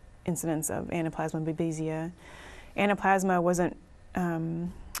incidence of Anaplasma, Babesia. Anaplasma wasn't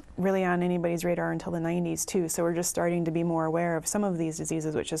really on anybody's radar until the 90s too, so we're just starting to be more aware of some of these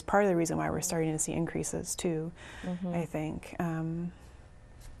diseases, which is part of the reason why we're starting to see increases too, I think.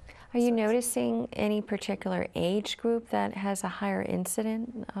 Are you noticing any particular age group that has a higher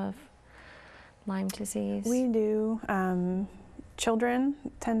incident of Lyme disease? We do. Children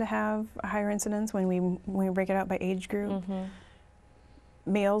tend to have a higher incidence when we break it out by age group.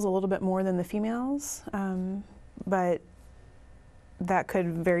 Males a little bit more than the females, but that could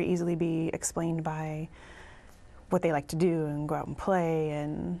very easily be explained by what they like to do and go out and play,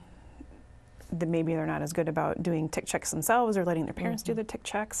 and maybe they're not as good about doing tick checks themselves or letting their parents do the tick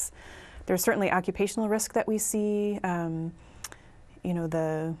checks. There's certainly occupational risk that we see. You know,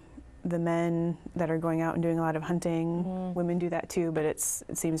 the men that are going out and doing a lot of hunting, women do that too, but it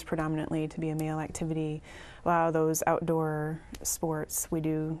seems predominantly to be a male activity. A lot of those outdoor sports, we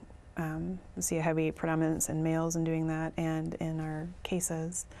do see a heavy predominance in males in doing that, and in our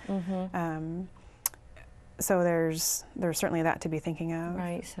cases. So there's certainly that to be thinking of.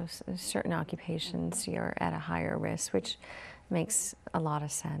 Right, so certain occupations you're at a higher risk, which makes a lot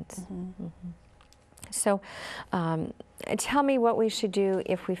of sense. So tell me what we should do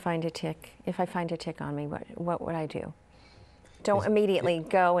if we find a tick. If I find a tick on me, what would I do? Don't immediately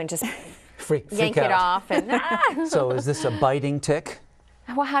go and just yank it off. And, So is this a biting tick?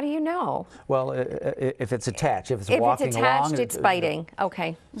 Well, how do you know? Well, if it's attached, if it's If walking it's attached, along, it's biting.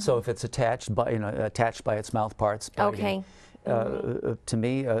 Okay. So if it's attached by, attached by its mouth parts, biting. Okay. To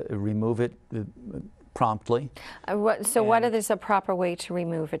me, remove it promptly. What is a proper way to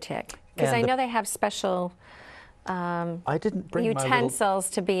remove a tick? Because I know they have special I didn't bring utensils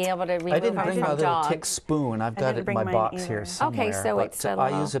to be able to remove I didn't bring from my little dogs. tick spoon. I've got it in my box here somewhere. Okay, so it's a I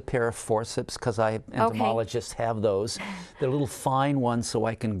little... use a pair of forceps because entomologists have those. They're little fine ones, so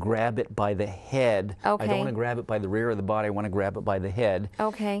I can grab it by the head. Okay. I don't want to grab it by the rear of the body. I want to grab it by the head.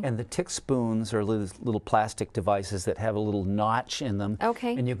 Okay. And the tick spoons are little plastic devices that have a little notch in them.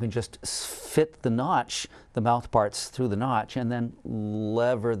 Okay. And you can just fit the notch, the mouth parts through the notch, and then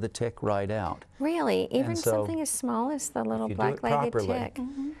lever the tick right out. Really? Even so something as small as the little if you do it black-legged properly. tick?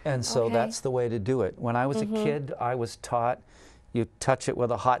 And so Okay. that's the way to do it. When I was a kid, I was taught you touch it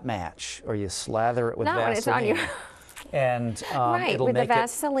with a hot match, or you slather it with Not Vaseline. when it's on you. And Right, it'll with the make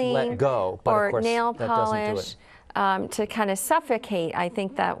Vaseline it let go. But or of course, nail that doesn't do polish it. to kind of suffocate. I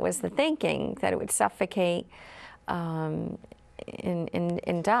think that was the thinking, that it would suffocate and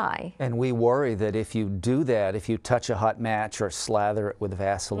die. And we worry that if you do that, if you touch a hot match or slather it with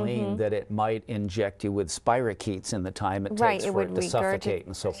Vaseline, that it might inject you with spirochetes in the time it takes for it to suffocate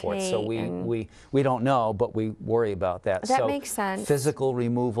and so forth. So we don't know, but we worry about that. That so makes sense. Physical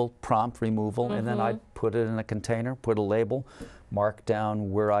removal, prompt removal, and then I'd put it in a container, put a label, mark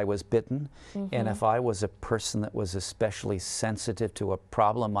down where I was bitten. And if I was a person that was especially sensitive to a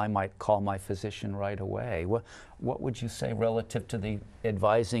problem, I might call my physician right away. What would you say relative to the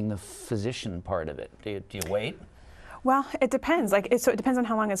advising the physician part of it? Do you wait? Well, it depends. So it depends on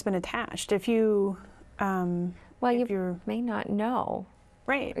how long it's been attached. If you, Well, you may not know.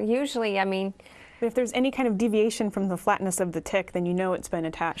 Right. Usually, I mean... But if there's any kind of deviation from the flatness of the tick, then you know it's been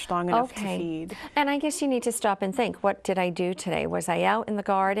attached long enough to feed. And I guess you need to stop and think, what did I do today? Was I out in the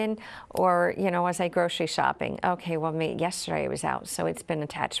garden, or was I grocery shopping? Okay, well, yesterday I was out, so it's been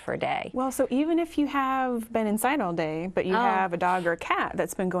attached for a day. Well, so even if you have been inside all day, but you have a dog or a cat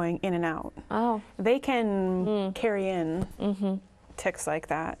that's been going in and out, they can carry in ticks like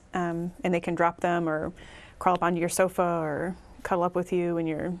that, and they can drop them or crawl up onto your sofa or cuddle up with you when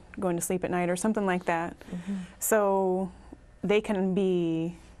you're going to sleep at night or something like that. So they can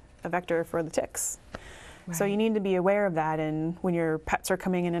be a vector for the ticks. So you need to be aware of that, and when your pets are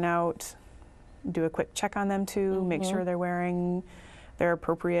coming in and out, do a quick check on them too, make sure they're wearing their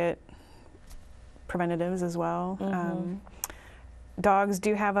appropriate preventatives as well. Dogs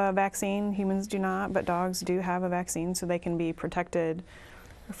do have a vaccine, humans do not, but dogs do have a vaccine, so they can be protected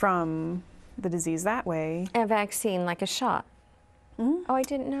from the disease that way. A vaccine, like a shot? Oh, I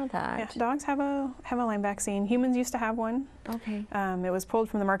didn't know that. Yeah, dogs have a Lyme vaccine. Humans used to have one. Okay. It was pulled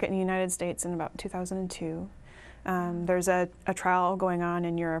from the market in the United States in about 2002. There's a trial going on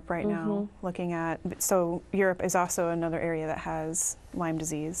in Europe right now looking at, so Europe is also another area that has Lyme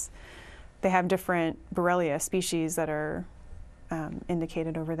disease. They have different Borrelia species that are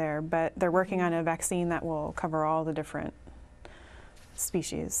indicated over there, but they're working on a vaccine that will cover all the different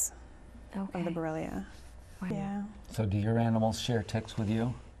species of the Borrelia. Wow. Yeah. So do your animals share ticks with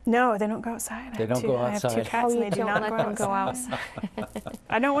you? No, they don't go outside. They don't go I have two outside. cats and they do not go outside.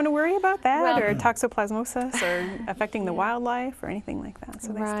 I don't want to worry about that or toxoplasmosis or affecting the wildlife or anything like that.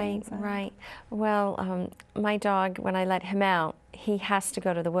 So they stay inside. Right. Well, my dog, when I let him out, he has to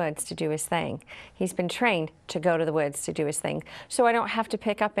go to the woods to do his thing. He's been trained to go to the woods to do his thing, so I don't have to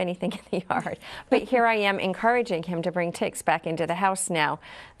pick up anything in the yard. But here I am encouraging him to bring ticks back into the house now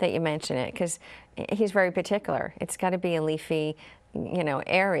that you mention it, because he's very particular. It's got to be a leafy,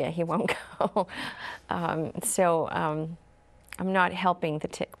 area. He won't go. I'm not helping the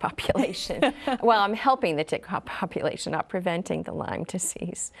tick population. Well, I'm helping the tick population, not preventing the Lyme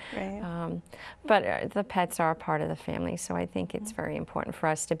disease. Right. But the pets are a part of the family, so I think it's very important for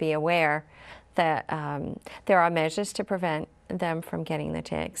us to be aware that there are measures to prevent them from getting the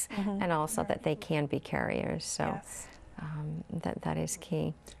ticks, and also that they can be carriers. So. Yes. That is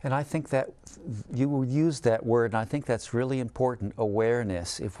key. And I think that you use that word, and I think that's really important,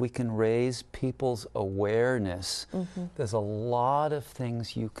 awareness. If we can raise people's awareness, there's a lot of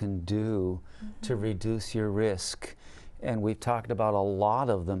things you can do to reduce your risk. And we've talked about a lot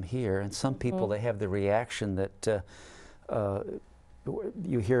of them here. And some people, they have the reaction that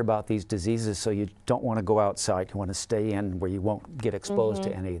you hear about these diseases, so you don't want to go outside. You want to stay in where you won't get exposed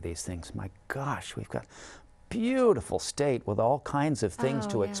to any of these things. My gosh, we've got beautiful state with all kinds of things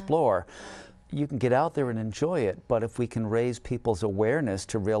to explore. You can get out there and enjoy it, but if we can raise people's awareness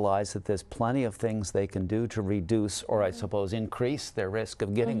to realize that there's plenty of things they can do to reduce, or I suppose increase, their risk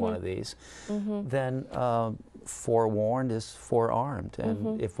of getting one of these, then forewarned is forearmed.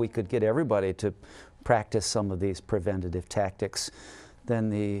 And if we could get everybody to practice some of these preventative tactics,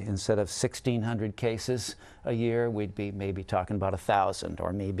 then instead of 1,600 cases a year, we'd be maybe talking about 1,000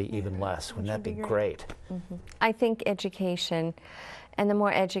 or maybe even less. Wouldn't that be great? I think education, and the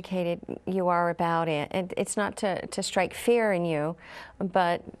more educated you are about it, and it's not to strike fear in you,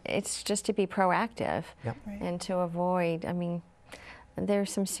 but it's just to be proactive and to avoid, I mean,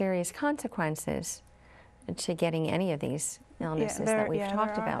 there's some serious consequences to getting any of these illnesses that we've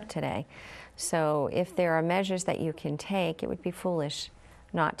talked about today. So if there are measures that you can take, it would be foolish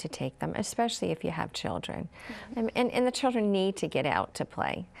not to take them, especially if you have children. And the children need to get out to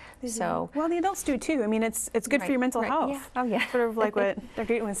play. So well, the adults do too. I mean, it's good for your mental health. Yeah. Oh, yeah. Sort of like what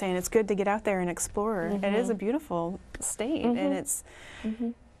Dr. Eaton was saying, it's good to get out there and explore. It is a beautiful state, and it's,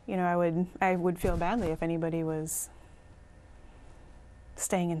 I would feel badly if anybody was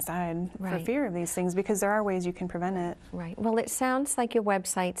staying inside for fear of these things, because there are ways you can prevent it. Right. Well, it sounds like your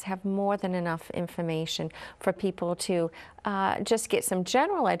websites have more than enough information for people to just get some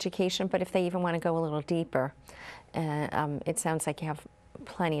general education, but if they even want to go a little deeper, it sounds like you have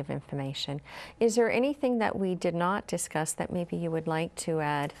plenty of information. Is there anything that we did not discuss that maybe you would like to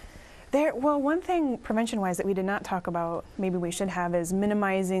add? Well, one thing prevention-wise that we did not talk about, maybe we should have, is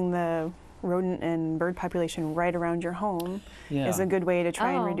minimizing the rodent and bird population right around your home is a good way to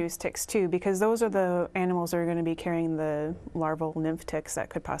try and reduce ticks too, because those are the animals that are going to be carrying the larval nymph ticks that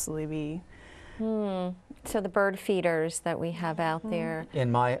could possibly be. So the bird feeders that we have out there.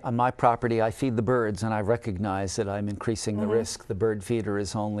 On my property, I feed the birds, and I recognize that I'm increasing the risk. The bird feeder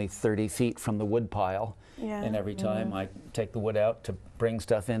is only 30 feet from the wood pile, and every time I take the wood out to bring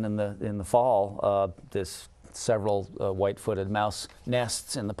stuff in the fall, there's several white-footed mouse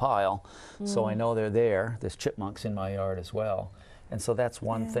nests in the pile, so I know they're there. There's chipmunks in my yard as well. And so that's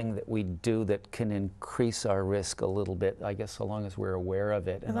one thing that we do that can increase our risk a little bit, I guess, so long as we're aware of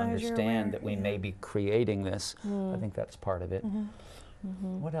it and understand that we may be creating this. I think that's part of it.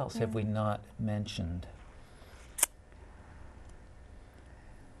 What else have we not mentioned?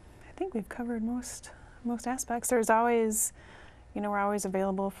 I think we've covered most aspects. There's always, we're always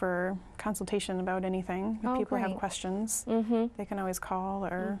available for consultation about anything. If people have great. questions, they can always call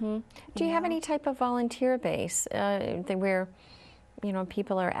or Do you have any type of volunteer base where, you know,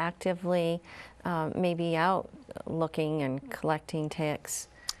 people are actively maybe out looking and collecting ticks?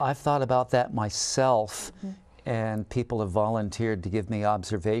 I've thought about that myself, and people have volunteered to give me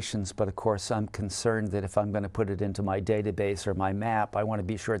observations, but of course I'm concerned that if I'm going to put it into my database or my map, I want to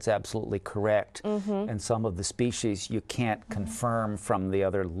be sure it's absolutely correct. And some of the species you can't confirm from the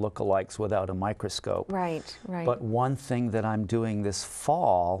other lookalikes without a microscope. Right, right. But one thing that I'm doing this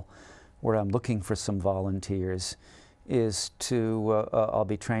fall, where I'm looking for some volunteers, is to, I'll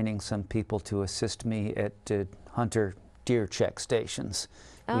be training some people to assist me at hunter deer check stations.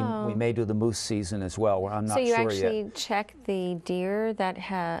 We may do the moose season as well, where I'm not sure yet. So you actually check the deer that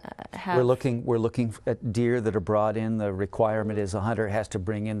have... We're looking at deer that are brought in. The requirement is a hunter has to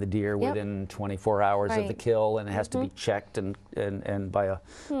bring in the deer within 24 hours of the kill, and it has to be checked and by a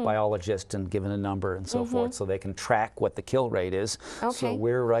biologist and given a number and so forth, so they can track what the kill rate is. So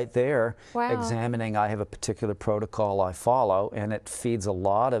we're right there examining. I have a particular protocol I follow, and it feeds a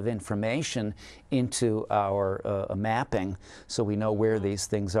lot of information into our mapping, so we know where these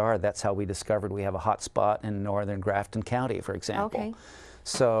things are. That's how we discovered we have a hot spot in northern Grafton County, for example.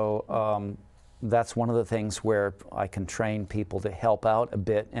 So that's one of the things where I can train people to help out a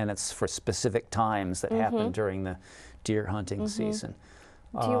bit, and it's for specific times that happen during the deer hunting season.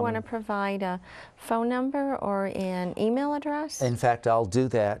 Do you want to provide a phone number or an email address? In fact, I'll do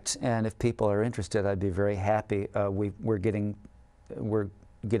that, and if people are interested, I'd be very happy. We're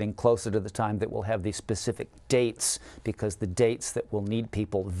getting closer to the time that we'll have these specific dates, because the dates that we'll need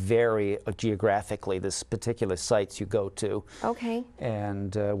people vary geographically, this particular sites you go to.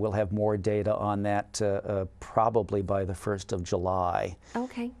 And we'll have more data on that probably by the 1st of July.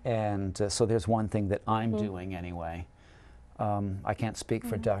 And so there's one thing that I'm doing anyway. I can't speak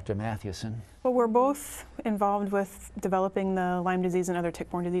for Dr. Mathewson. Well, we're both involved with developing the Lyme disease and other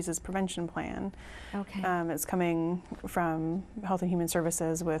tick-borne diseases prevention plan. It's coming from Health and Human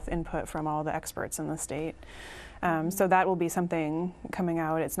Services with input from all the experts in the state. So that will be something coming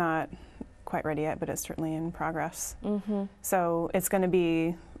out. It's not quite ready yet, but it's certainly in progress. So it's going to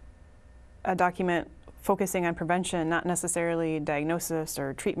be a document focusing on prevention, not necessarily diagnosis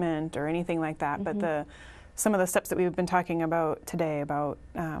or treatment or anything like that, but some of the steps that we've been talking about today about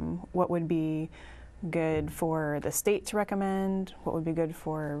what would be good for the state to recommend, what would be good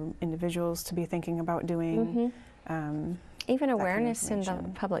for individuals to be thinking about doing. Even awareness in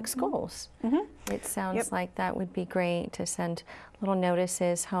the public schools. It sounds like that would be great to send little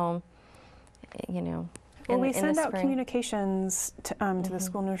notices home, you know. Well, we send out communications to the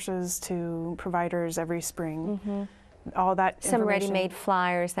school nurses, to providers every spring. All that some ready-made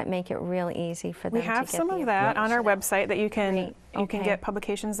flyers that make it real easy for them to get. We have some of that on our website that you can get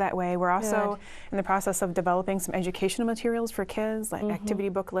publications that way. We're also in the process of developing some educational materials for kids, like activity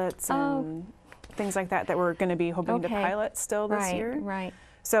booklets and things like that we're going to be hoping to pilot still this year.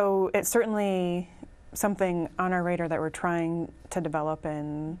 So it's certainly something on our radar that we're trying to develop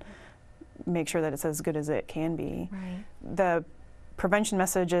and make sure that it's as good as it can be. The prevention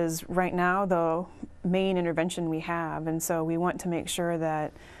message is right now the main intervention we have, and so we want to make sure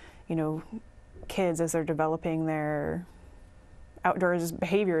that, you know, kids, as they're developing their outdoors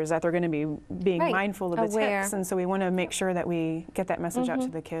behaviors, that they're going to be being mindful of the ticks, and so we want to make sure that we get that message out to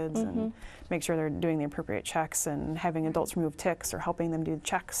the kids and make sure they're doing the appropriate checks and having adults remove ticks or helping them do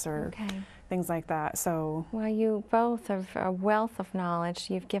checks or things like that. So, well, you both have a wealth of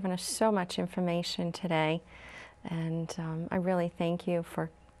knowledge. You've given us so much information today. And I really thank you for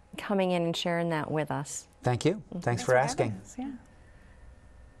coming in and sharing that with us. Thank you. Thanks for asking.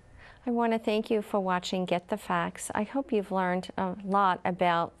 I want to thank you for watching Get the Facts. I hope you've learned a lot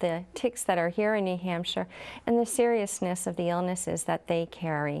about the ticks that are here in New Hampshire and the seriousness of the illnesses that they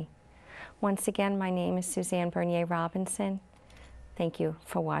carry. Once again, my name is Suzanne Bernier Robinson. Thank you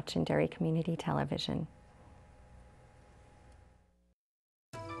for watching Derry Community Television.